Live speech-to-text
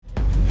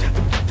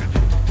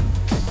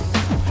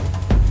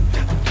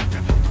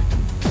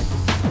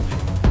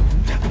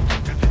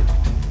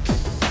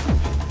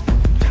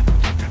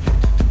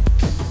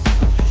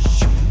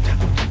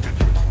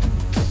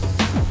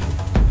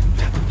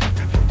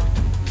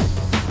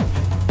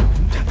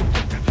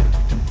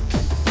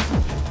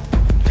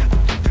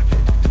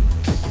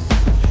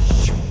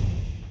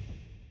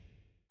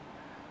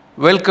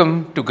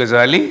Welcome to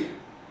Gazali.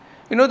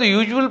 You know, the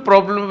usual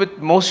problem with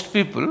most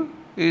people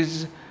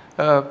is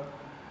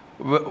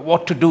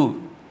what to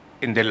do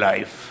in their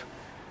life.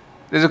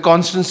 There's a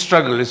constant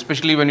struggle,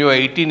 especially when you're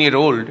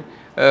 18-year-old.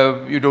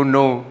 You don't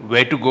know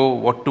where to go,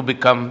 what to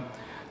become.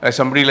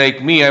 Somebody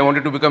like me, I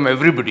wanted to become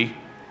everybody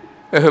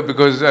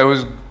because I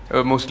was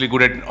mostly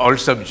good at all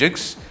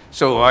subjects.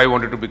 So I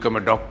wanted to become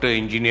a doctor,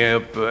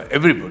 engineer,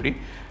 everybody,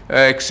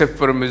 except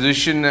for a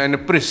musician and a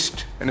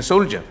priest and a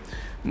soldier.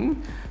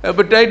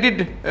 But I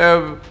did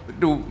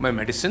do my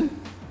medicine,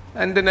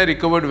 and then I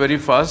recovered very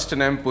fast,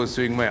 and I am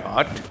pursuing my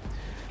art.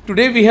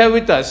 Today we have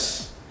with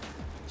us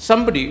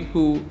somebody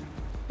who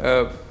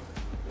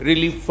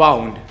really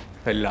found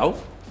her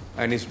love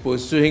and is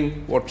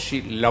pursuing what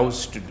she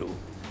loves to do.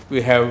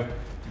 We have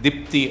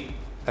Deepti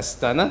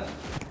Asthana.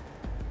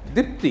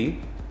 Deepti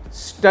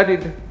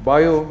studied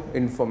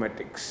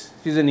bioinformatics.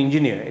 She's an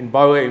engineer in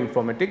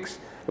bioinformatics.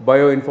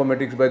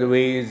 Bioinformatics, by the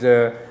way, is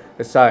a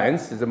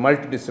science, is a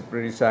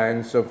multidisciplinary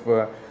science of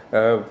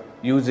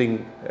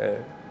using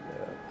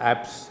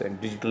apps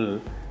and digital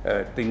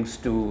things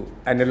to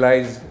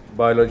analyze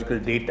biological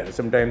data.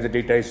 Sometimes the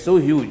data is so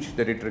huge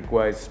that it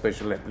requires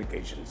special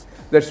applications.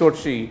 That's what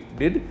she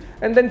did.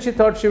 And then she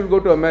thought she would go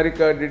to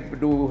America,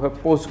 do her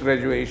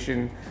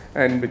post-graduation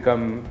and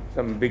become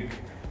some big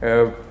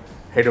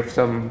head of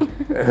some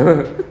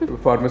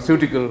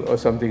pharmaceutical or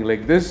something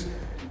like this.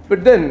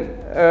 But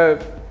then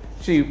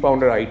she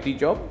found her IT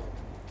job.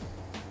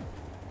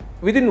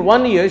 Within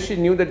 1 year, she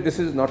knew that this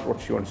is not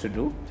what she wants to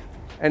do.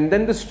 And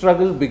then the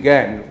struggle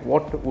began.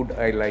 What would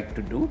I like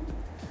to do?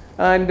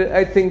 And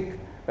I think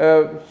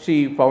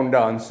she found the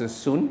answers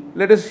soon.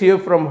 Let us hear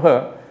from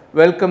her.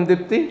 Welcome,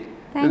 Deepti,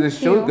 to this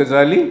show,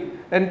 Gazali.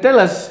 And tell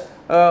us,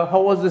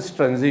 how was this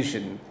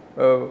transition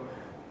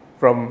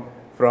from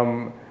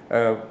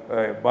a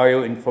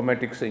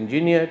bioinformatics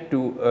engineer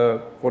to a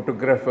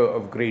photographer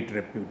of great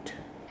repute?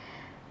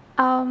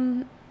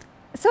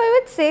 So I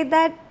would say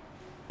that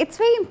it's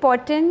very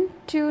important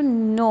to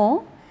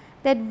know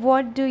that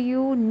what do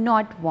you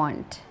not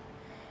want.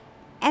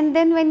 And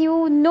then when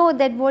you know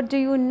that what do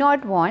you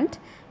not want,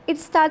 it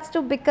starts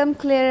to become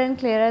clearer and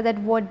clearer that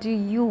what do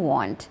you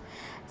want.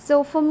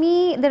 So for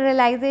me, the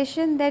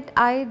realization that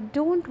I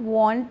don't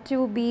want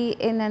to be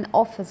in an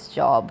office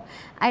job.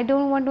 I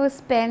don't want to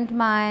spend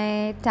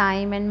my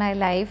time and my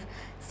life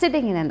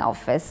sitting in an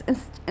office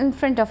in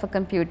front of a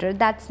computer.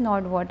 That's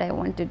not what I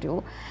want to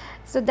do.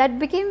 So that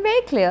became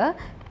very clear.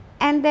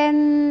 And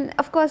then,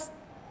 of course,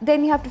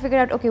 then you have to figure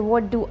out, okay,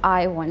 what do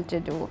I want to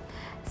do?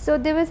 So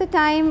there was a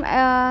time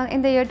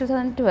in the year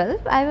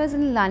 2012, I was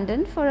in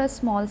London for a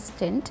small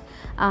stint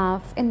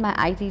in my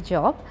IT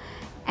job.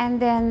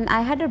 And then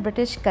I had a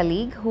British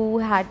colleague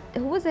who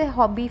was a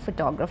hobby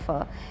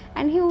photographer,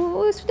 and he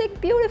used to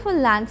take beautiful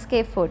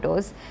landscape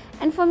photos.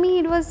 And for me,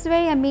 it was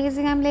very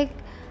amazing. I'm like,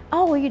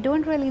 oh, you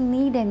don't really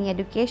need any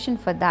education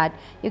for that.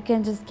 You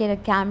can just get a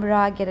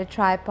camera, get a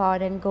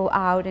tripod and go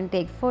out and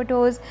take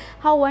photos.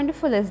 How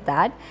wonderful is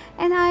that?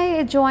 And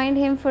I joined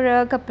him for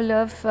a couple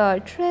of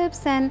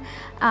trips, and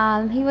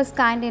he was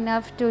kind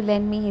enough to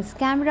lend me his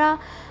camera.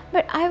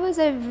 But I was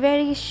a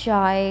very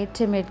shy,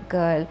 timid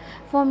girl.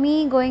 For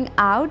me, going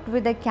out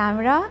with a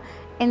camera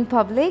in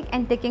public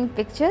and taking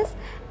pictures,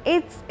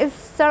 it's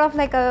sort of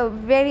like a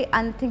very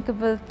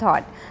unthinkable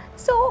thought.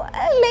 So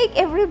like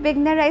every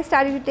beginner, I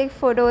started to take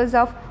photos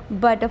of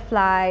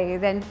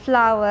butterflies and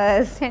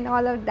flowers and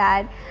all of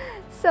that.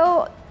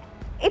 So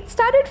it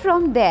started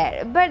from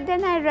there. But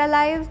then I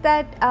realized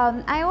that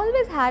I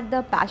always had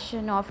the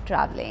passion of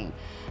traveling.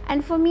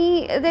 And for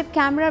me, that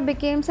camera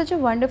became such a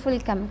wonderful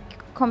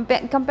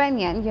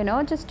companion, you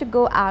know, just to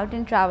go out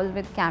and travel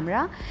with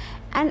camera.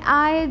 And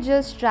I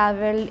just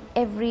traveled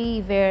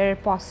everywhere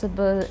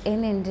possible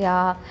in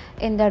India,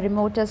 in the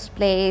remotest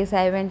place.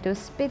 I went to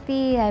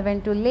Spiti, I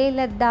went to Leh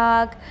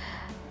Ladakh,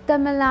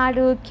 Tamil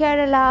Nadu,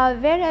 Kerala,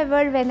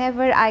 wherever,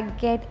 whenever I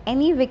get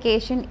any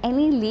vacation,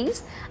 any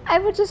leaves, I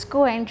would just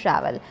go and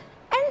travel.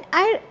 And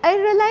I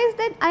realized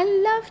that I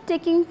love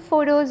taking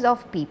photos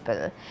of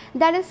people.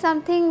 That is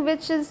something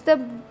which is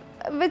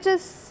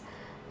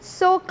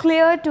so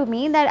clear to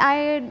me, that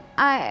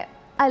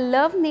I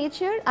love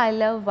nature, I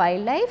love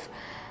wildlife,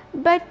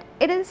 but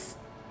it is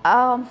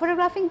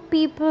photographing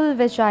people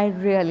which I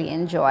really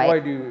enjoy. Why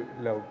do you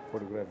love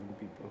photographing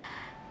people?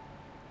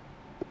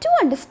 To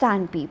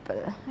understand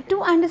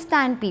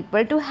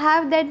people, to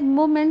have that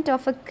moment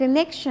of a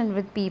connection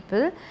with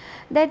people,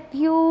 that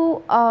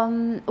you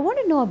want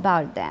to know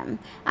about them.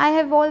 I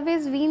have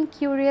always been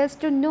curious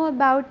to know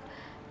about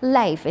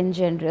life in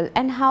general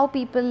and how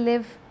people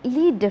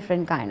lead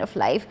different kind of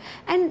life,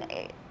 and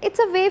it's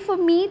a way for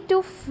me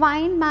to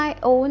find my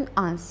own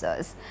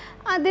answers.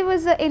 There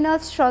was an inner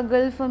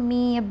struggle for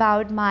me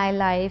about my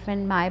life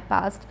and my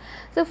past.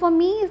 So for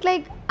me, it's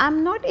like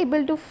I'm not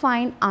able to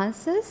find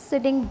answers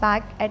sitting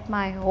back at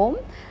my home.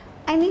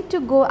 I need to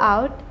go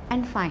out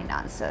and find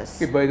answers.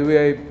 Okay, by the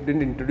way, I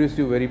didn't introduce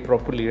you very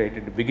properly right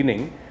at the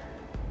beginning.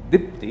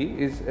 Deepti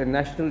is a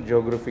National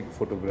Geographic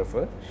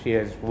photographer. She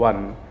has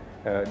won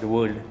the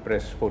World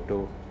Press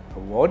Photo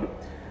Award.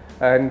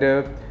 And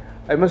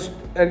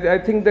I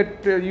think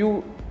that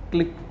you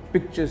click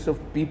pictures of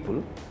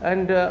people,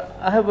 and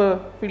I have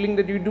a feeling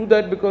that you do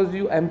that because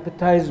you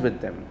empathize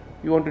with them.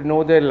 You want to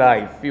know their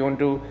life.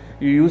 You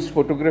use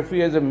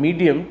photography as a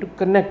medium to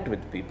connect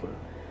with people.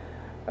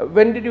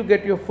 When did you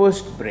get your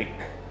first break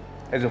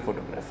as a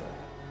photographer?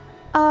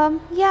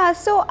 Yeah,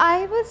 so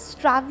I was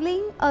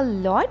traveling a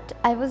lot.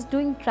 I was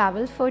doing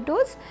travel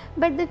photos,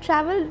 but the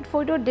travel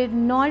photo did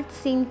not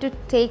seem to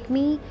take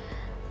me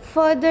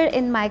further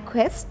in my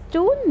quest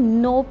to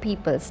know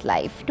people's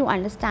life, to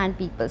understand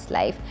people's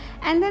life.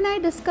 And then I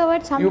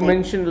discovered something. You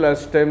mentioned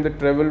last time the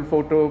travel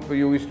photo,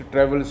 you used to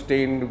travel,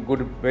 stay in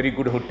very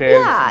good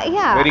hotels,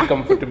 very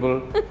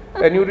comfortable.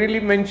 And you really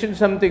mentioned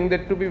something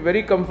that to be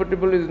very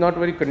comfortable is not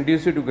very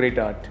conducive to great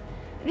art.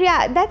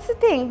 Yeah, that's the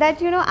thing,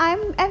 that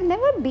I've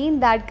never been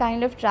that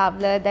kind of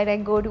traveler that I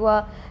go to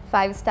a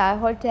 5-star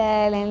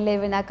hotel and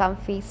live in a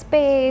comfy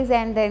space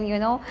and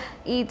then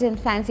eat in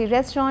fancy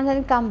restaurants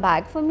and come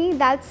back. For me,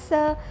 that's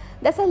a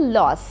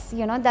loss.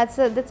 That's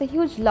a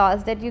huge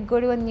loss, that you go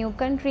to a new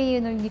country,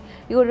 you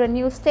go to a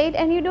new state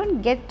and you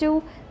don't get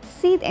to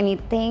see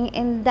anything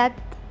in that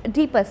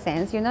deeper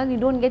sense. You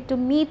don't get to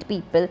meet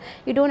people,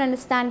 you don't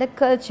understand the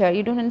culture,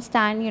 you don't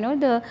understand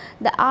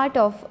the art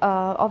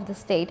of the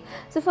state.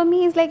 So for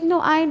me, it's like,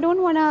 no, I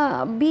don't want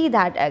to be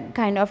that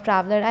kind of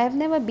traveler. I have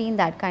never been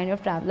that kind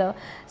of traveler.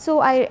 So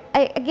I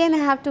again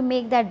have to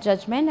make that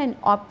judgment and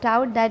opt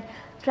out that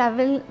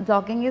travel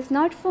vlogging is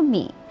not for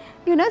me.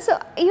 So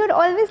you're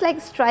always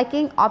like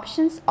striking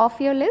options off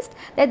your list,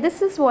 that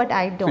this is what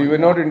I don't. So you were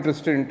not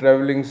interested in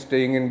traveling,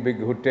 staying in big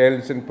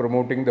hotels and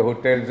promoting the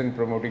hotels and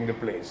promoting the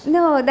place.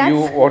 No, that's...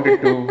 You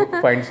wanted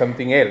to find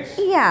something else.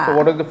 Yeah. So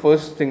what was the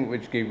first thing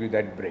which gave you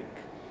that break?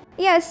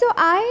 Yeah, so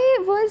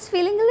I was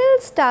feeling a little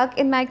stuck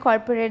in my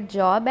corporate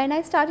job and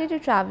I started to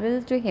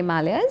travel to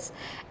Himalayas,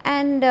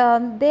 and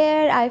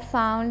there I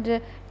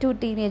found 2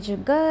 teenager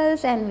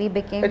girls and we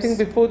became... I think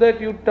before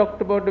that you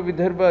talked about the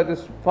Vidarbha,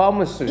 this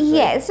farmer's suicide.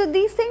 Yes, so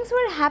these things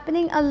were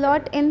happening a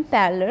lot in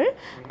parallel.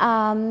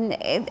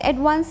 At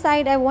one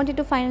side I wanted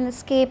to find an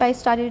escape. I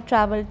started to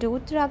travel to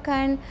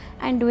Uttarakhand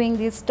and doing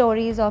these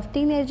stories of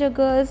teenager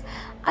girls.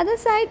 Other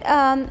side,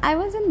 I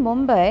was in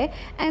Mumbai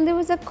and there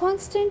was a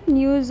constant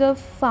news of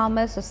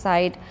farmer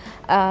suicide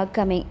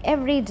coming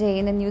every day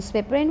in the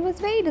newspaper, and it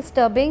was very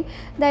disturbing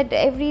that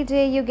every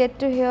day you get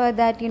to hear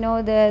that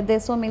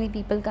there's so many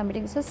people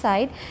committing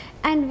suicide.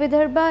 And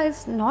Vidarbha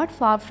is not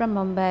far from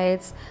Mumbai,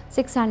 it's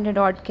 600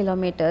 odd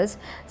kilometers.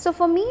 So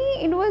for me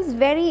it was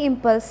very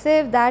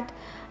impulsive that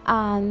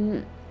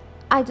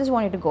I just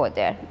wanted to go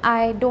there.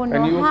 I don't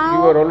know how.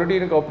 You were already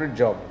in a corporate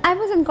job. I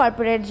was in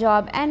corporate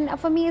job, and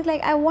for me it's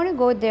like, I want to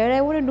go there, I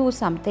want to do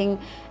something,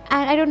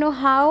 and I don't know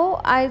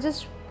how. I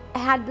just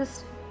had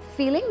this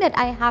feeling that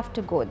I have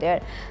to go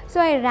there. So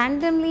I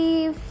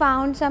randomly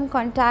found some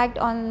contact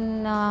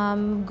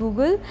on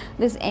Google,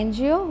 this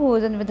NGO who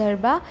was in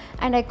Vidarbha,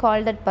 and I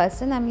called that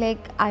person. I'm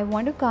like, I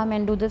want to come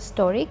and do this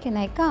story, can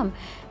I come?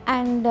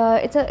 And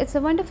it's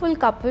a wonderful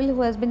couple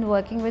who has been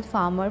working with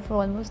farmer for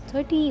almost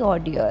 30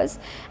 odd years,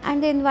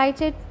 and they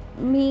invited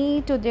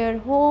me to their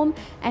home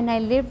and I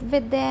lived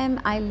with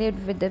them. I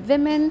lived with the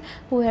women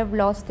who have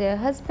lost their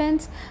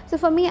husbands. So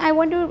for me, I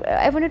want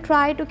to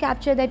try to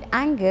capture that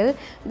angle,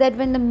 that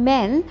when the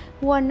men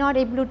who are not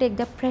able to take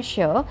the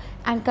pressure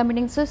and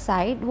committing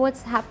suicide,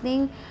 what's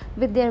happening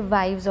with their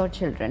wives or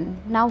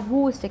children. Now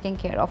who is taking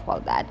care of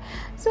all that?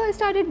 So I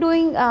started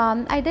doing,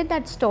 I did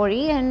that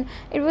story, and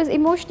it was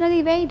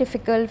emotionally very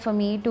difficult for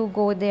me to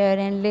go there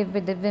and live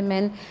with the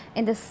women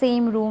in the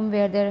same room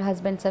where their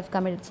husbands have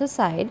committed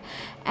suicide.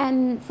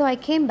 And so I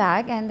came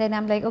back, and then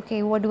I'm like,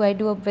 okay, what do I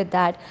do with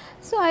that?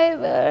 So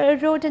I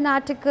wrote an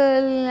article,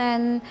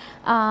 and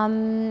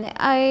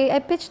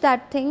I pitched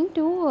that thing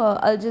to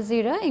Al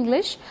Jazeera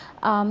English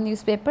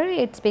newspaper.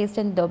 It's based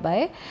in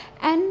Dubai,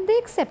 and they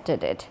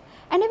accepted it.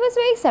 And I was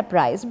very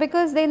surprised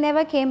because they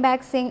never came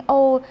back saying,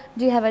 oh,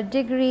 do you have a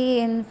degree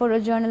in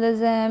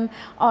photojournalism,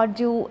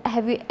 or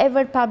have you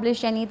ever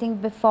published anything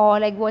before,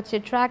 like what's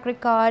your track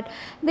record?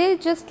 They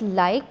just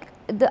like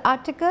the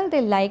article, they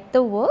liked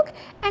the work,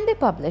 and they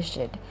published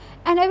it.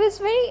 And I was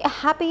very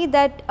happy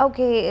that,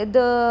 okay,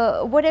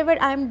 whatever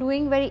I'm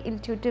doing very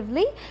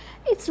intuitively,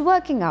 it's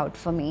working out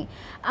for me.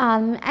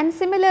 And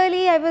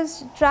similarly, I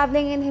was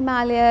traveling in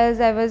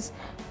Himalayas.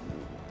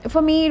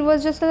 For me, it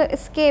was just an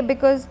escape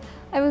because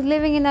I was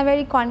living in a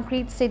very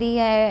concrete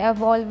city. I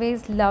have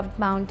always loved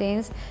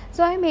mountains.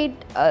 So I made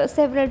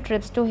several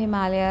trips to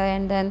Himalaya,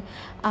 and then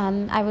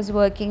I was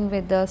working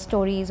with the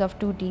stories of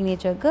 2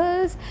 teenager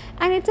girls.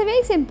 And it's a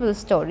very simple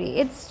story.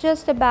 It's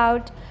just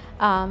about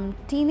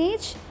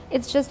teenage.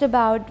 It's just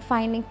about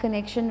finding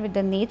connection with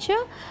the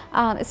nature,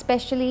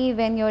 especially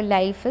when your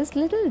life is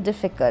little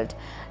difficult.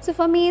 So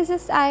for me, it's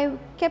just I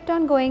kept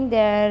on going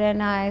there,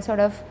 and I sort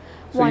of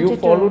wanted to... So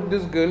you followed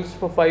these girls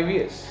for 5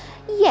 years?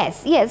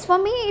 Yes, yes. For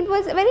me, it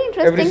was a very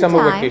interesting Every summer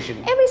time.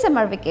 vacation. Every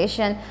summer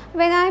vacation.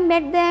 When I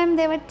met them,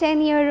 they were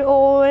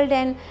 10-year-old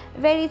and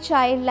very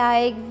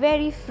childlike,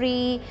 very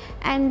free.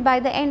 And by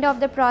the end of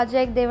the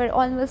project, they were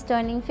almost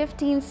turning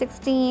 15,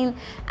 16,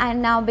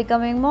 and now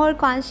becoming more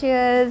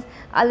conscious,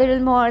 a little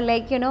more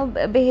like,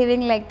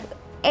 behaving like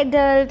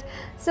adult.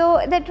 So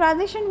the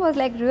transition was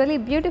like really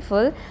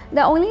beautiful.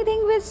 The only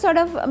thing which sort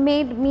of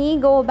made me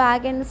go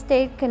back and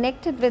stay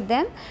connected with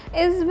them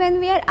is when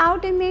we are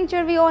out in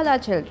nature, we all are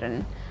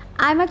children.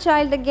 I'm a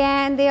child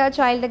again, they are a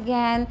child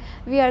again.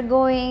 We are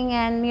going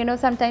and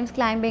sometimes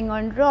climbing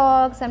on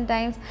rocks,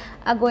 sometimes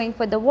going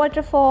for the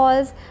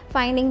waterfalls,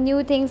 finding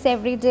new things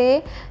every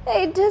day.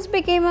 It just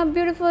became a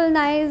beautiful,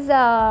 nice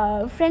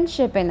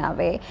friendship in a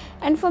way.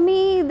 And for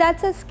me,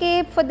 that's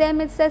escape. For them,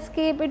 it's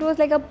escape. It was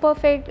like a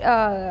perfect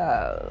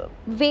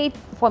way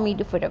for me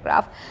to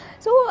photograph.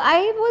 So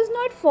I was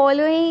not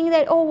following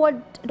that, oh,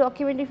 what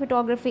documentary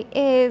photography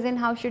is and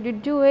how should you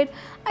do it.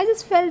 I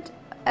just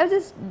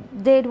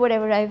did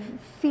whatever I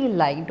feel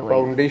like doing.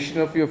 Foundation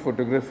of your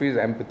photography is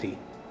empathy.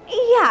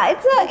 Yeah,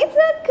 it's a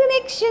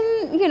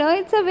connection.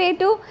 It's a way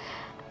to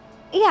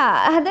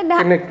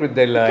Connect with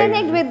their lives.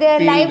 Connect with their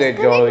feel lives. Their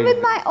connect joy.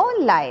 with my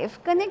own life.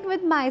 Connect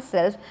with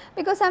myself.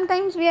 Because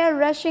sometimes we are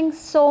rushing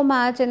so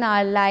much in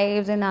our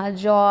lives, in our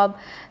job,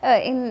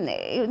 in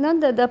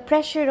the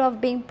pressure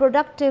of being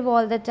productive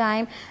all the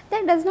time.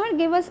 That does not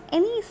give us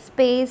any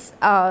space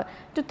to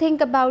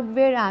think about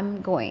where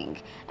I'm going.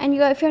 And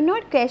if you're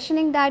not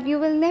questioning that, you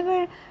will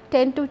never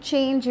tend to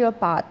change your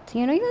path.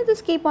 You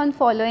just keep on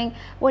following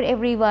what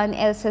everyone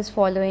else is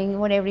following,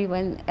 what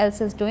everyone else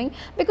is doing,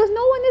 because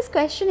no one is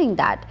questioning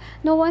that.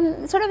 No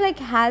one sort of like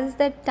has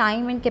that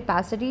time and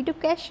capacity to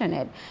question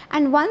it.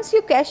 And once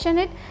you question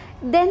it,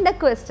 then the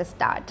quest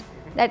starts.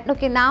 That,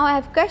 okay, now I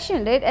have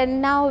questioned it,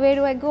 and now where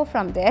do I go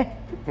from there?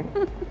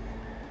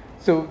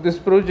 So this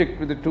project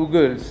with the two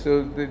girls,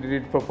 so they did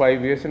it for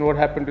 5 years, and what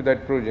happened to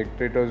that project?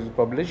 It was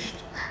published?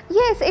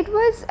 Yes, it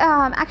was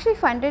actually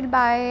funded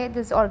by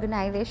this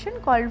organization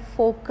called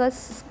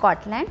Focus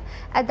Scotland.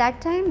 At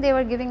that time, they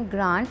were giving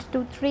grant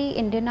to 3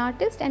 Indian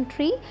artists and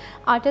 3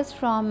 artists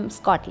from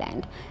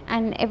Scotland,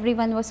 and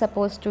everyone was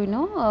supposed to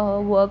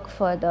work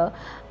further.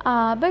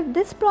 But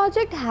this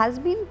project has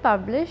been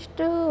published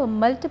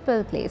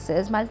multiple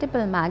places,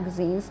 multiple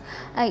magazines.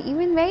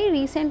 Even very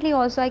recently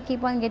also, I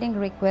keep on getting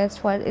requests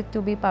for it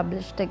to be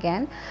published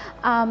again.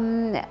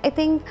 I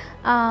think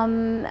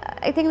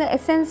the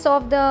essence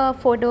of the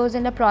photos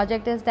in the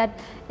project is that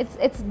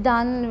it's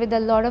done with a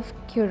lot of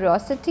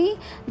curiosity.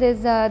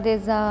 There's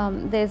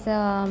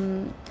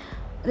an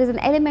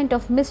element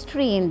of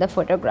mystery in the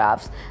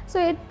photographs. So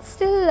it's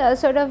still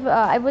sort of,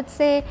 I would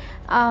say,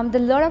 the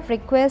lot of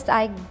requests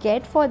I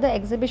get for the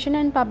exhibition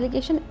and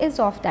publication is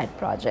of that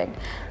project.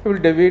 I will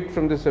deviate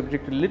from the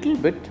subject a little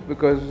bit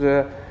because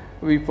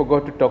we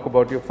forgot to talk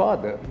about your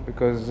father,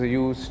 because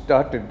you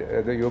started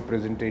your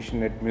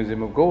presentation at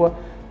Museum of Goa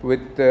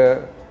with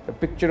a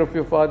picture of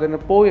your father and a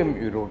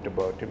poem you wrote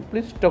about him.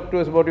 Please talk to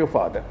us about your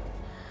father.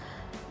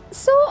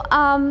 So,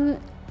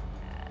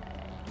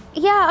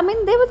 yeah, I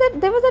mean,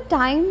 there was a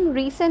time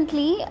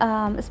recently,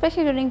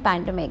 especially during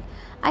pandemic,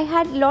 I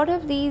had a lot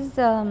of these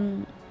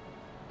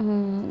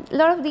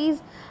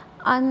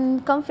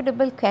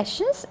uncomfortable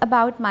questions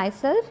about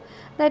myself.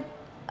 That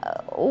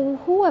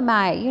who am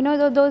I?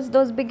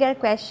 Those bigger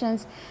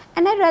questions.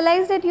 And I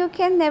realized that you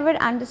can never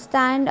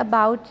understand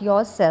about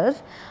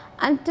yourself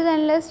until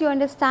unless you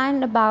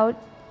understand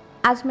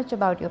as much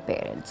about your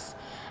parents.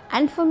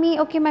 And for me,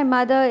 okay, my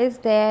mother is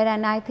there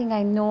and I think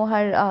I know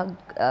her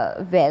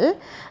well,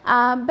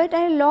 but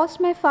I lost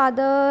my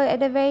father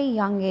at a very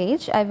young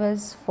age. I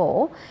was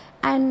 4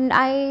 and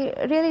I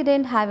really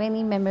didn't have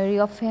any memory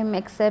of him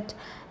except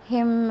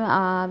him,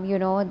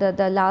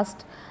 the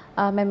last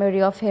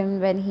memory of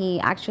him when he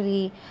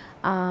actually,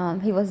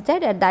 he was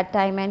dead at that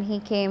time, and he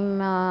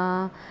came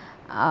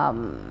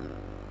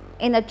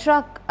in a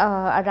truck,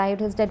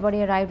 his dead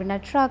body arrived in a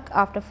truck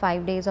after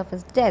 5 days of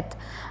his death,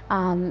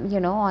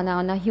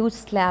 on a huge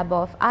slab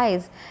of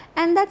ice.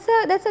 And that's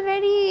a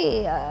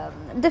very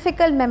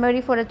difficult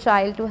memory for a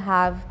child to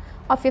have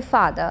of your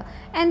father.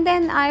 And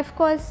then I, of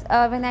course,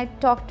 when I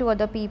talk to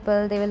other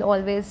people, they will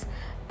always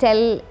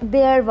tell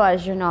their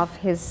version of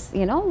his,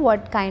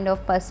 what kind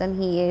of person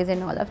he is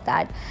and all of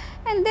that.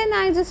 And then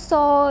I just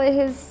saw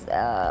his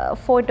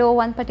photo,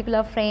 one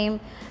particular frame.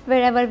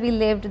 Wherever we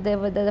lived,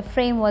 the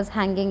frame was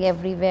hanging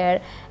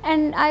everywhere.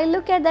 And I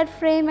look at that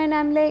frame and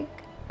I'm like,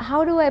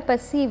 how do I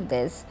perceive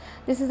this?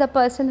 This is a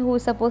person who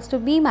is supposed to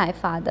be my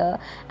father.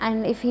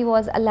 And if he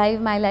was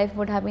alive, my life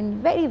would have been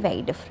very,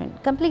 very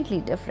different, completely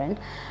different.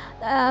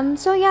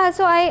 So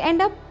I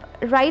end up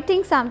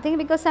writing something,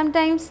 because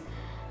sometimes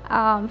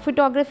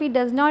photography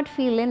does not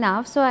feel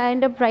enough. So I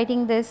end up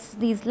writing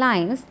these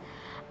lines.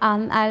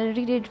 I'll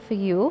read it for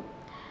you.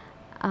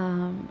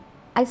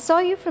 I saw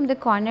you from the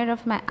corner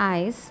of my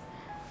eyes,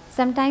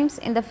 sometimes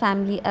in the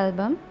family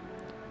album,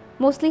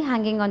 mostly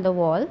hanging on the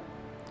wall.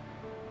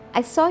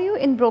 I saw you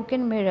in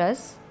broken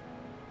mirrors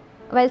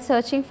while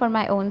searching for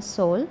my own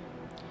soul.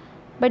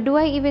 but do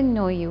I even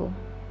know you?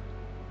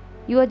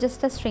 You are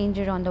just a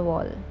stranger on the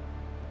wall.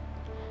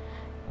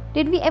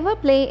 Did we ever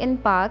play in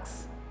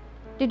parks?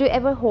 Did you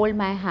ever hold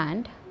my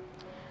hand?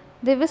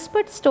 They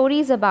whispered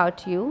stories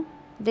about you.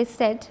 They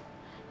said,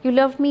 you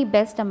loved me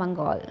best among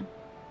all.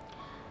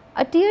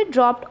 A tear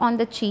dropped on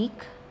the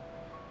cheek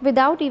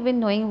without even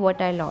knowing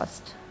what I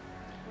lost.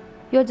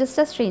 You're just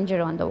a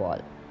stranger on the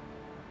wall.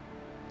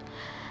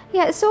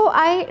 Yeah, so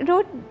I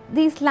wrote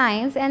these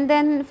lines, and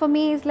then for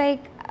me it's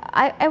like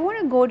I want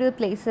to go to the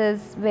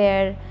places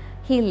where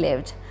he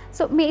lived.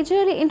 So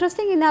majorly,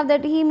 interesting enough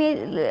that he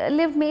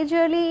lived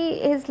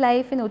majorly his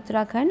life in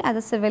Uttarakhand as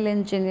a civil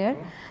engineer.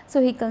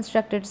 So he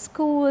constructed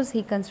schools,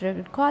 he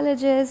constructed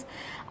colleges,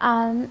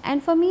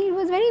 and for me it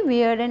was very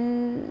weird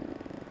and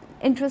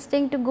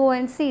interesting to go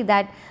and see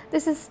that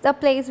this is the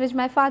place which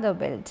my father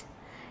built.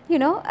 You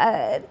know,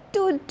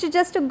 to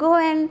just to go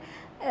and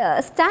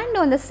stand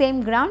on the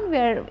same ground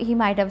where he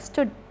might have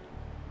stood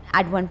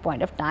at one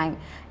point of time,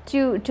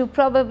 to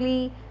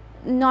probably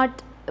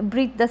not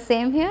breathe the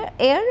same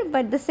air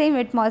but the same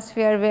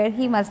atmosphere where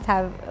he must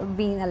have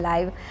been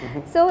alive.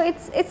 So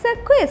it's a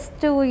quest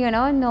to, you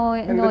know,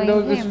 knowing And then there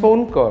was him. this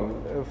phone call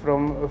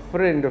from a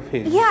friend of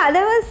his. Yeah,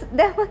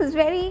 that was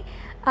very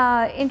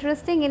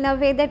interesting in a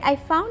way that I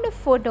found a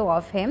photo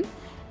of him,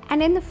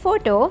 and in the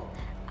photo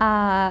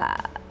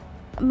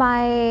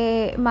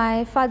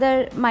my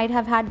father might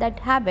have had that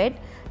habit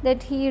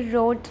that he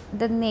wrote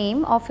the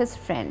name of his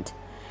friend.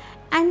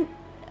 And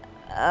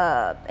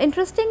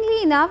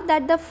interestingly enough,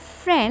 that the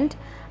friend,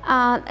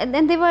 and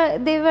then they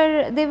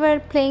were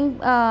playing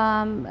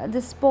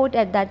the sport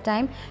at that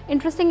time.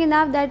 Interesting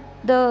enough that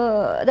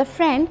the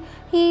friend,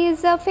 he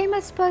is a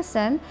famous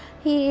person.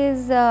 He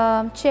is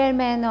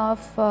chairman of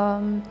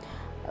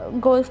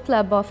Golf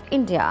Club of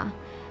India.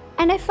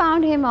 And I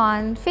found him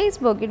on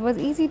Facebook. It was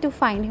easy to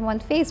find him on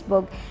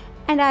Facebook.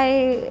 And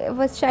I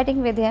was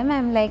chatting with him.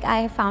 I'm like,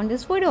 I found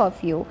this photo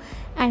of you.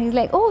 And he's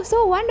like, oh,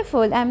 so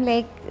wonderful. I'm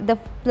like,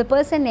 the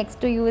person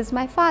next to you is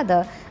my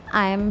father.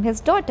 I am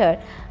his daughter.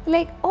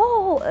 Like,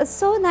 oh,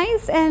 so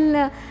nice.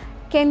 And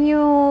can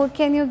you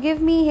give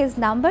me his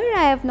number?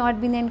 I have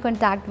not been in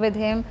contact with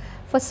him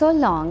for so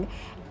long.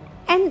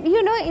 And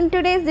you know, in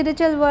today's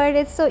digital world,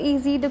 it's so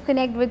easy to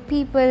connect with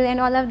people and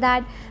all of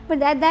that.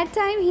 But at that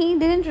time, he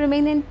didn't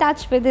remain in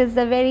touch with his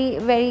very,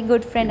 very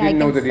good friend, I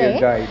can say. He didn't know that he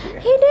had died.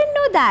 He didn't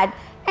know that.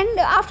 And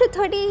after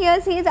 30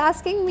 years, he is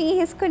asking me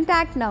his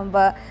contact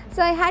number.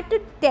 So I had to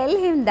tell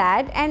him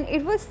that. And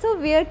it was so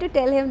weird to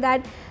tell him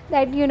that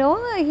you know,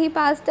 he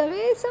passed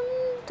away some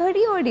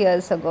 30 odd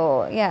years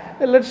ago. Yeah.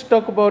 Well, let's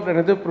talk about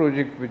another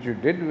project which you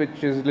did,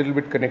 which is a little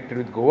bit connected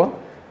with Goa,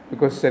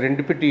 because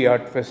Serendipity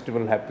Art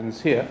Festival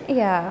happens here.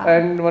 Yeah.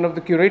 And one of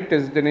the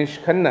curators, Dinesh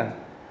Khanna,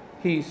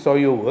 he saw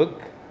your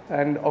work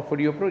and offered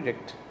you a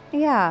project.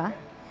 Yeah.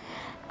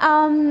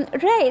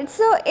 Right.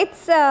 So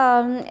it's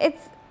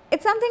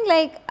something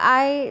like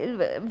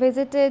I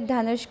visited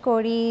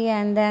Dhanushkodi,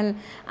 and then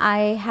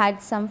I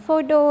had some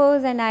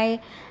photos, and I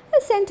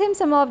sent him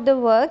some of the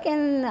work,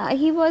 and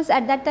he was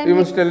at that time. You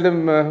must tell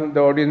them, the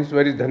audience,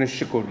 where is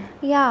Dhanushkodi?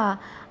 Yeah.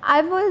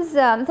 I was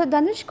so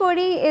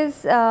Dhanushkodi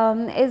is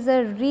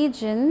a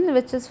region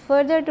which is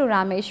further to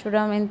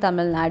Rameshwaram in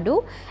Tamil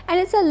Nadu, and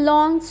it's a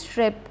long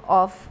strip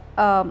of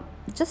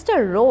just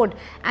a road,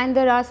 and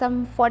there are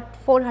some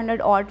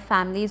 400 odd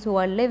families who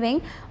are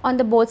living on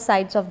the both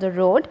sides of the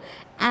road.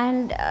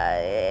 And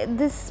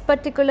this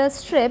particular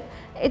strip,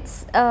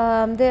 it's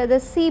the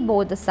sea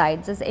both the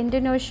sides. There's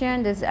Indian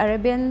Ocean, there's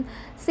Arabian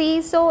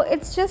Sea, so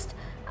it's just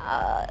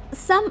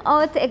some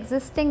earth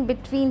existing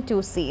between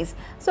two seas.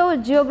 So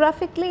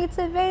geographically, it's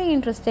a very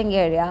interesting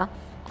area.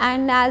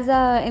 And as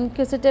an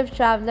inquisitive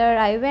traveler,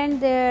 I went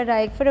there,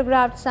 I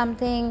photographed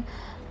something,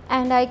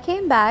 and I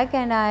came back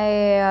and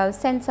I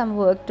sent some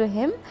work to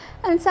him,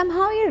 and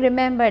somehow he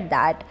remembered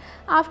that.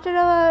 After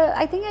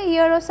I think a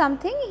year or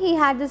something, he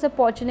had this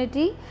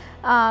opportunity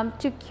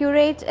to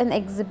curate an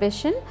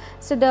exhibition.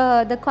 So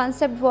the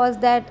concept was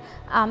that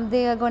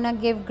they are going to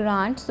give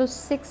grants to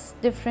 6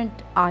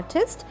 different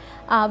artists,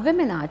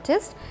 women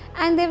artists,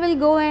 and they will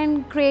go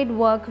and create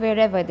work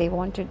wherever they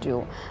want to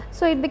do.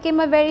 So it became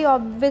a very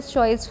obvious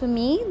choice for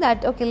me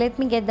that, okay, let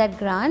me get that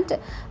grant.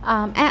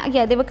 And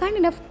yeah, they were kind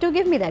enough to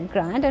give me that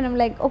grant, and I'm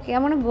like, okay, I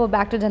want to go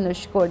back to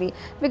Dhanushkodi,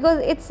 because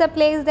it's a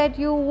place that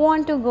you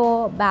want to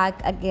go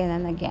back again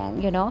and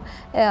again, you know.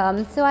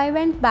 So I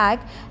went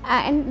back,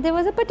 and there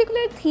was a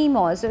particular theme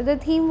also. The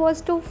theme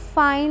was to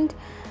find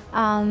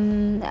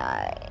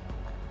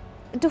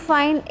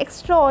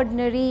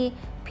extraordinary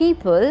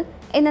people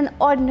in an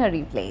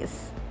ordinary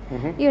place.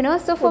 You know,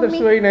 so for that's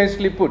me, very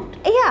nicely put.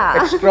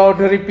 Yeah.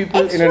 Extraordinary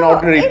people in an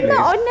ordinary place. In an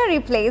ordinary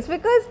place,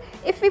 because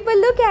if people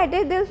look at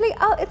it, they'll say,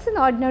 oh, it's an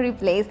ordinary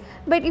place.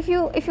 But if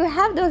you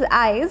have those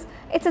eyes,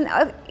 it's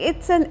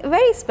a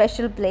very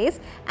special place.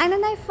 And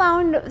then I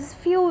found a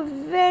few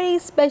very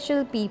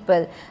special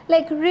people,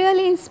 like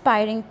really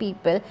inspiring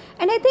people.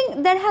 And I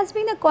think there has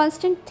been a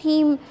constant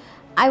theme,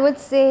 I would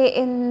say,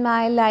 in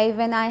my life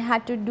when I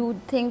had to do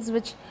things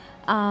which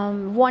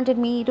wanted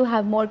me to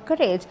have more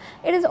courage.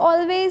 It is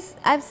always,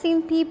 I've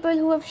seen people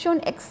who have shown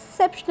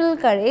exceptional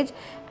courage,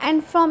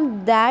 and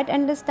from that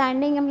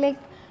understanding I'm like,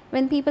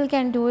 when people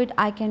can do it,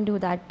 I can do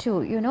that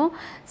too, you know.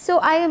 So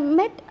I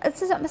met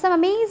some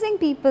amazing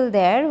people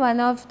there. One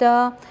of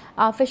the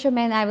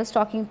fishermen I was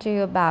talking to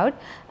you about,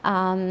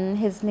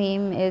 his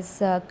name is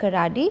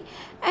Karadi,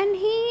 and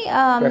he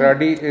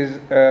Karadi is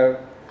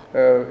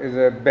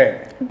a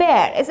bear.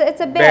 Bear.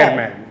 It's a Bear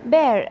man.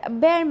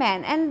 Bear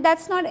man, and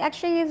that's not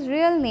actually his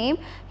real name.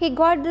 He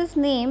got this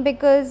name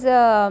because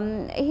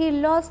he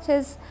lost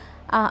his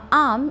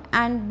arm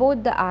and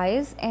both the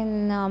eyes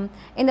in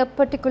a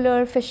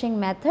particular fishing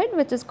method,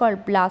 which is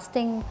called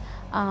blasting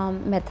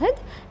method.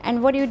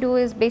 And what you do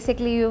is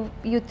basically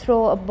you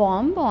throw a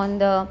bomb on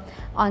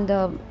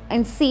the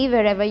in sea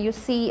wherever you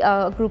see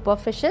a group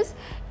of fishes,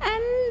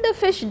 and the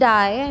fish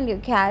die and you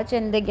catch,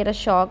 and they get a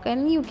shock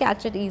and you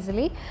catch it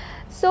easily.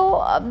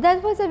 So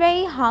that was a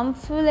very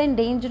harmful and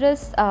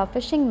dangerous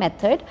fishing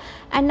method,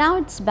 and now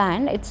it's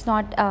banned. It's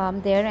not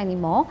there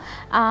anymore.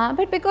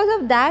 But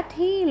because of that,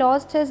 he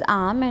lost his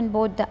arm and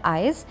both the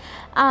eyes.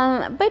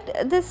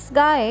 But this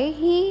guy,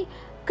 he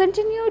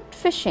continued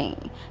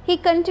fishing. He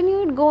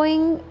continued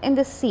going in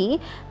the sea.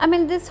 I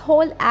mean, this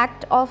whole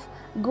act of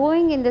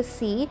going in the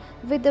sea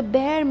with the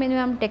bare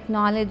minimum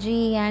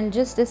technology and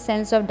just a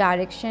sense of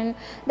direction,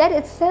 that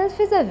itself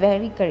is a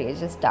very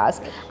courageous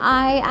task.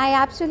 I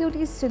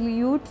absolutely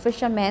salute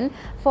fishermen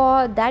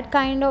for that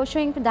kind of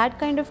showing that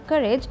kind of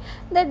courage,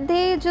 that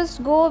they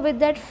just go with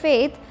that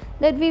faith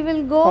that we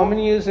will go. How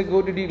many years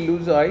ago did he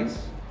lose eyes?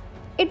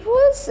 It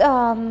was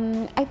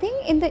I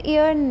think in the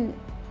year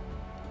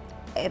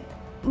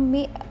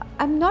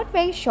I'm not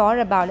very sure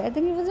about it. I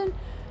think it was in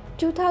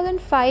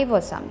 2005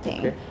 or something.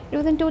 Okay. It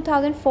was in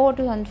 2004,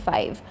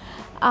 2005.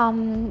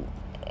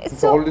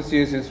 So all this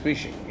years is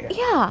fishing.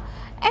 Yeah,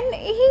 and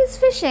he's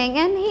fishing,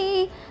 and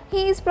he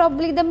is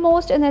probably the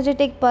most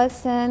energetic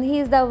person. He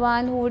is the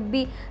one who would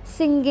be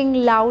singing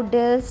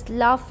loudest,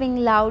 laughing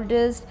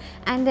loudest,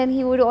 and then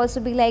he would also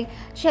be like,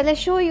 shall I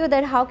show you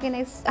that how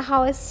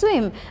I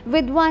swim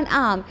with one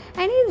arm?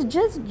 And he's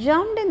just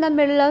jumped in the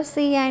middle of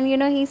sea, and you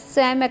know, he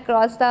swam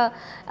across the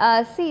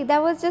sea.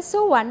 That was just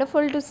so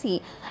wonderful to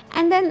see.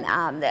 And then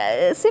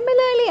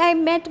similarly, I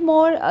met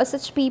more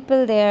such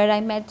people there. I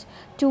met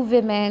two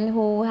women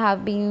who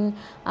have been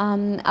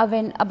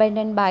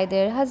abandoned by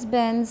their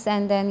husbands,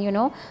 and then you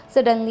know,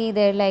 suddenly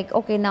they're like,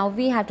 okay, now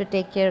we have to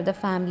take care of the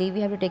family,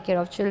 we have to take care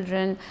of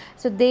children.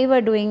 So they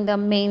were doing the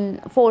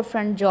main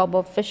forefront job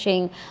of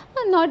fishing.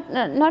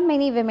 Not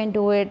many women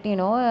do it, you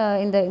know.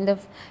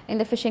 In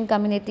the fishing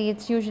community,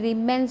 it's usually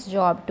men's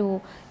job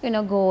to, you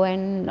know, go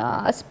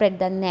and spread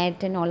the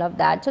net and all of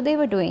that. So they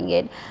were doing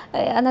it.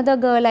 Another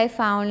girl I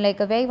found, like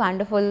a very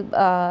wonderful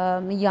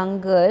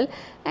young girl,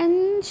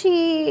 and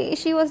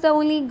she was the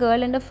only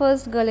girl and the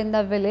first girl in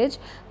the village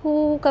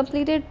who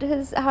completed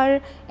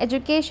her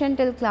education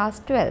till class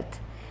 12th.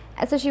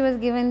 So she was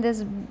given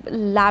this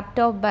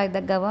laptop by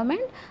the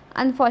government.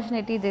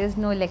 Unfortunately, there is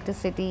no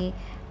electricity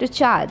to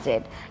charge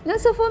it. You know,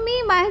 so for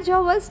me, my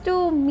job was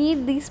to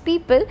meet these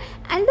people,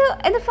 and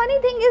the funny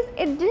thing is,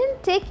 it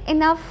didn't take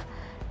enough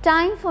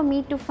time for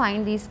me to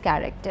find these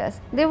characters.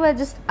 They were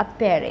just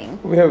appearing.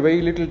 We have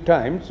very little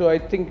time, so I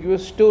think your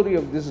story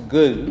of this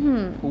girl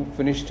who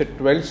finished at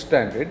 12th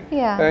standard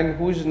and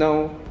who is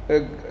now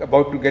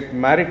about to get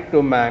married to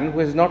a man who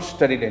has not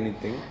studied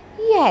anything.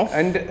 Yes.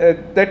 And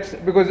that's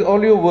because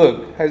all your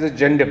work has a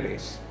gender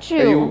base.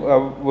 True. You are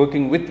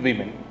working with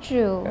women.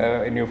 True.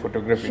 In your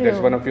photography. True. That's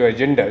one of your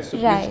agendas. So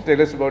Right. please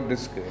tell us about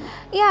this girl.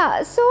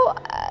 Yeah, so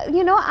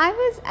you know,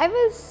 I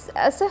was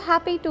so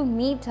happy to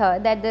meet her,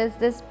 that there's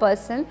this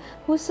person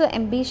who's so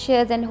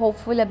ambitious and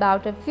hopeful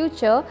about her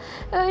future,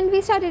 and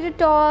we started to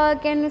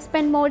talk and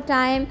spend more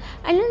time,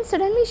 and then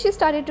suddenly she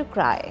started to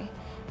cry.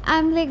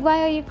 I'm like,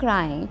 why are you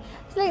crying?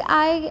 It's like,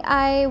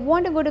 I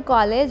want to go to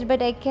college,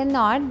 but I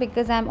cannot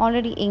because I'm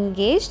already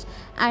engaged,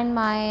 and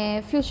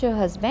my future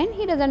husband,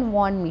 he doesn't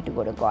want me to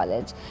go to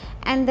college.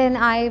 And then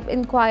I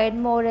inquired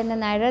more, and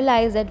then I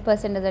realized that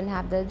person doesn't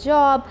have the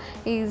job.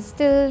 He's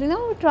still, you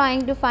know,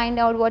 trying to find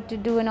out what to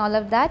do and all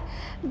of that.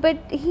 But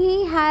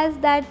he has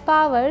that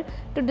power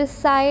to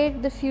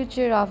decide the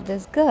future of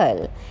this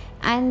girl.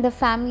 And the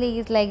family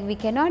is like, we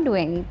cannot do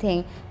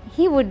anything.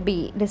 He would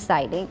be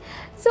deciding.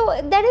 So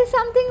that is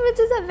something which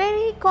is a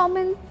very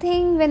common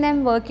thing when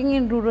I'm working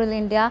in rural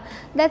India.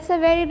 That's a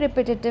very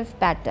repetitive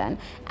pattern.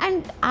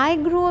 And I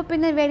grew up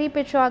in a very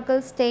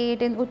patriarchal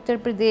state in Uttar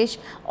Pradesh.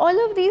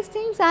 All of these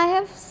things I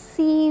have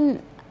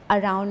seen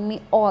around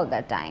me all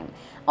the time.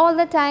 All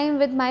the time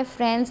with my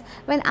friends.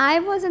 When I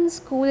was in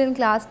school in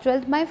class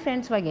 12th, my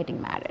friends were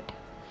getting married.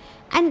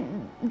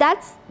 And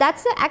that's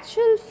the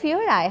actual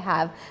fear I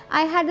have.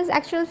 I had this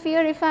actual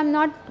fear, if I'm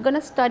not going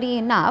to study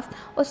enough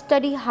or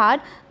study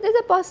hard, there's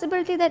a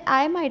possibility that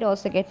I might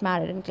also get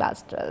married in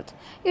class 12th.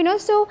 You know,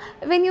 so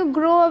when you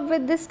grow up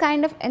with this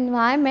kind of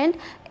environment,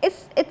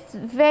 it's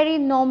very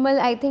normal,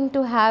 I think,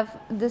 to have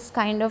this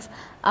kind of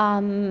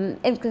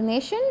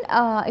inclination,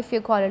 if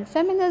you call it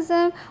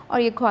feminism, or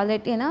you call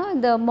it, you know,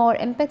 the more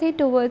empathy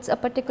towards a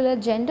particular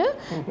gender,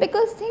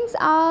 because things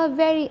are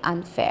very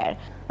unfair.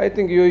 I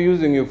think you're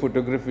using your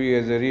photography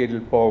as a real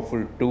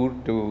powerful tool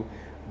to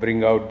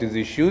bring out these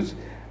issues.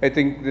 I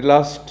think the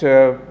last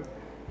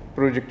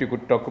project you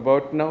could talk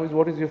about now is,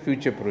 what is your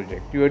future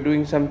project? You are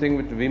doing something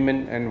with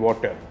women and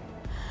water.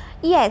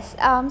 Yes,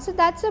 so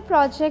that's a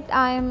project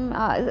I'm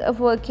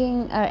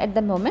working at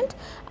the moment.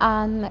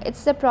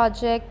 It's a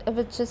project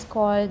which is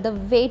called The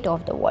Weight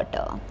of the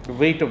Water. The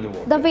weight of the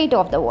water. The weight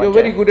of the water. You're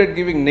very good at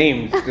giving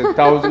names. The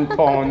 1,000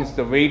 pounds,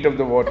 the weight of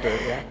the water.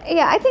 Yeah.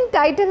 Yeah, I think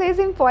title is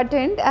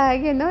important.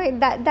 You know,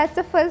 that's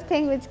the first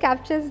thing which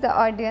captures the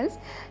audience.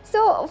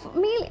 So for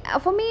me,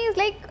 it's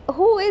like,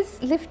 who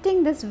is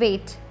lifting this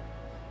weight?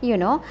 You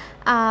know,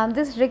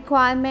 this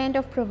requirement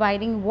of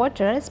providing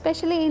water,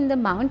 especially in the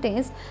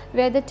mountains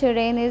where the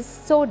terrain is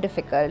so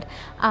difficult.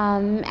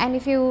 And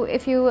if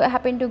you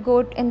happen to go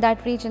in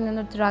that region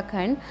in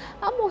Uttarakhand,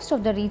 most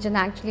of the region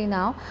actually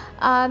now,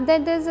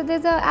 then there's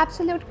a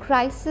absolute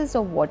crisis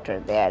of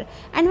water there.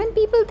 And when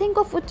people think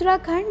of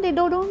Uttarakhand, they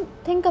don't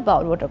think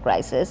about water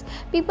crisis.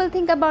 People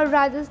think about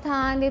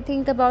Rajasthan, they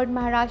think about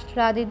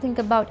Maharashtra, they think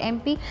about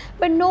MP,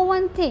 but no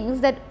one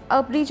thinks that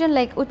a region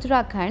like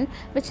Uttarakhand,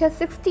 which has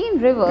 16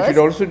 rivers. You should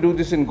also do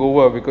this in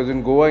Goa, because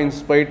in Goa, in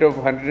spite of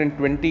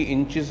 120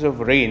 inches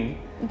of rain,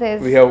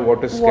 we have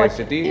water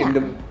scarcity. Yeah. In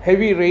the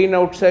heavy rain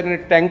outside, and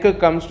a tanker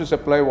comes to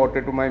supply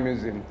water to my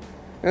museum.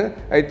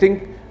 I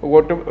think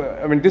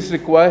water, I mean, this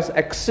requires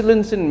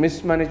excellence in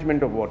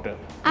mismanagement of water,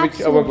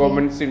 which our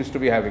government seems to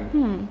be having.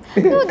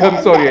 No,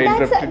 I'm sorry, I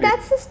interrupted you.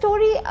 That's the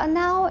story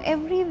now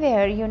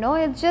everywhere, you know.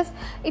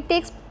 It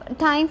takes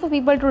time for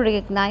people to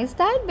recognize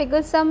that,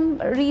 because some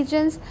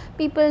regions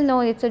people know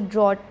it's a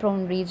drought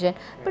prone region,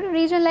 but a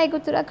region like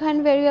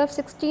Uttarakhand where you have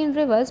 16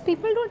 rivers,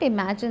 people don't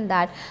imagine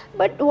that.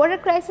 But water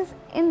crisis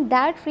in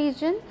that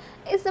region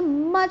is a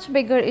much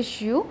bigger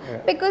issue,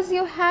 because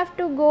you have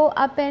to go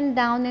up and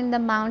down in the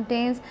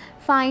mountains,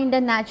 find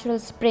the natural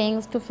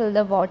springs to fill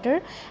the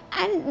water,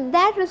 and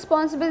that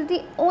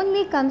responsibility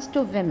only comes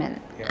to women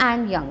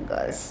and young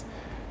girls.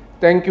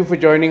 Thank you for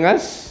joining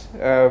us.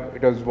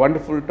 It was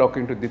wonderful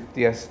talking to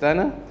Deepti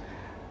Asthana.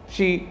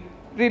 She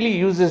really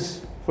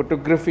uses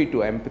photography to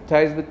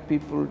empathize with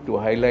people, to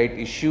highlight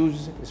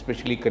issues,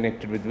 especially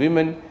connected with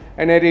women.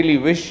 And I really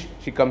wish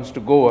she comes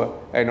to Goa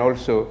and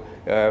also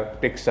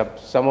takes up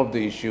some of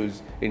the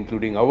issues,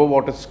 including our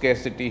water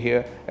scarcity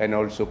here, and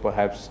also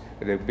perhaps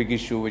the big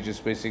issue which is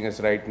facing us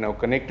right now,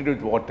 connected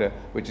with water,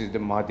 which is the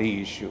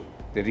Madhi issue,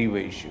 the river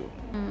issue.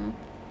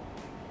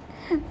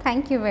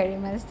 Thank you very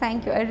much.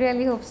 Thank you. I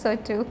really hope so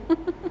too.